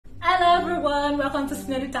everyone, welcome to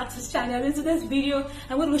the Toxins channel. In today's video,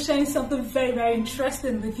 I'm going to be sharing something very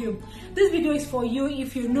interesting with you. This video is for you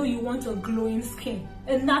if you know you want a glowing skin,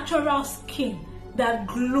 a natural skin that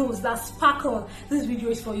glows, that sparkles. This video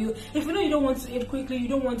is for you. If you know you don't want to age quickly, you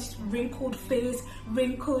don't want wrinkled face,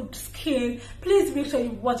 wrinkled skin, please make sure you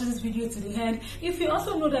watch this video to the end. If you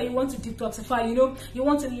also know that you want to detoxify, you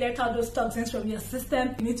want to let out those toxins from your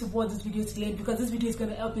system, you need to watch this video to the end because this video is going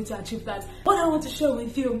to help you to achieve that. What I want to share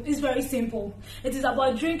with you is very simple. It is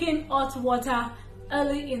about drinking hot water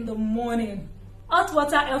early in the morning. Hot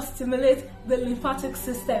water helps stimulate the lymphatic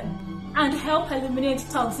system and help eliminate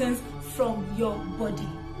toxins from your body.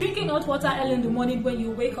 Drinking hot water early in the morning when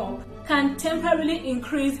you wake up can temporarily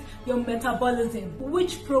increase your metabolism,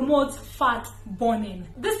 which promotes fat burning.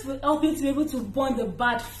 This will help you to be able to burn the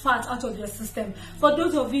bad fat out of your system. For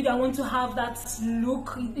those of you that want to have that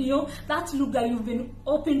look, that look that you've been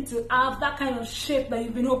hoping to have, that kind of shape that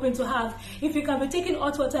you've been hoping to have, if you can be taking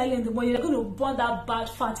hot water early in the morning, you're going to burn that bad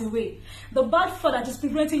fat away. The bad fat that is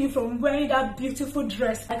preventing you from wearing that beautiful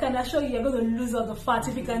dress, I can assure you, you're going to lose all the fat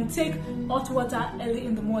if you can take hot water early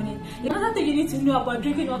in the morning. Another thing you need to know about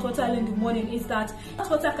drinking hot water early in the morning is that hot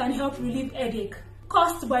water can help relieve headache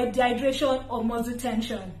caused by dehydration or muscle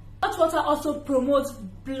tension. Hot water also promotes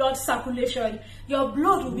blood circulation. Your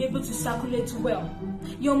blood will be able to circulate well.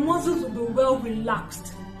 Your muscles will be well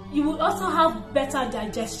relaxed. You will also have better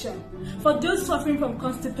digestion. For those suffering from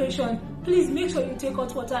constipation, please make sure you take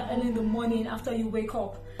hot water early in the morning after you wake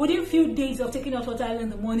up. Within a few days of taking hot water early in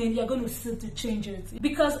the morning, you're going to see the changes.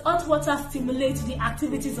 Because hot water stimulates the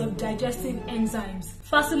activities of digestive enzymes,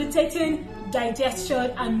 facilitating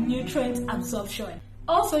digestion and nutrient absorption.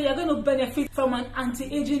 Also, you're going to benefit from an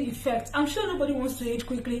anti-aging effect. I'm sure nobody wants to age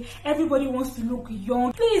quickly. Everybody wants to look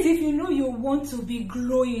young. Please, if you know you want to be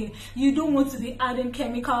glowing, you don't want to be adding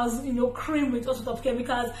chemicals, cream with all sorts of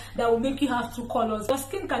chemicals that will make you have two colors. Your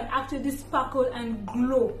skin can actually sparkle and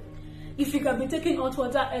glow if you can be taking hot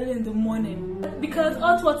water early in the morning. Because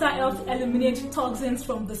hot water helps eliminate toxins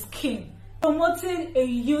from the skin, promoting a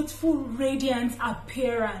youthful, radiant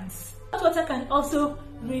appearance. Hot water can also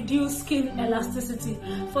reduce skin elasticity.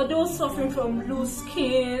 For those suffering from loose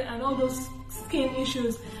skin and all those skin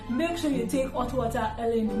issues, make sure you take hot water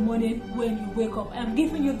early in the morning when you wake up. I'm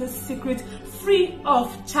giving you this secret free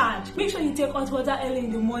of charge. Make sure you take hot water early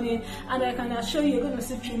in the morning, and I can assure you, you're going to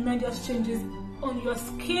see tremendous changes on your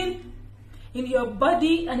skin, in your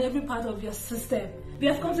body, and every part of your system. We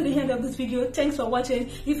have come to the end of this video. Thanks for watching.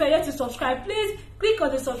 If you're yet to subscribe, please click on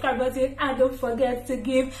the subscribe button and don't forget to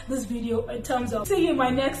give this video a thumbs up. See you in my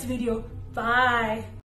next video. Bye.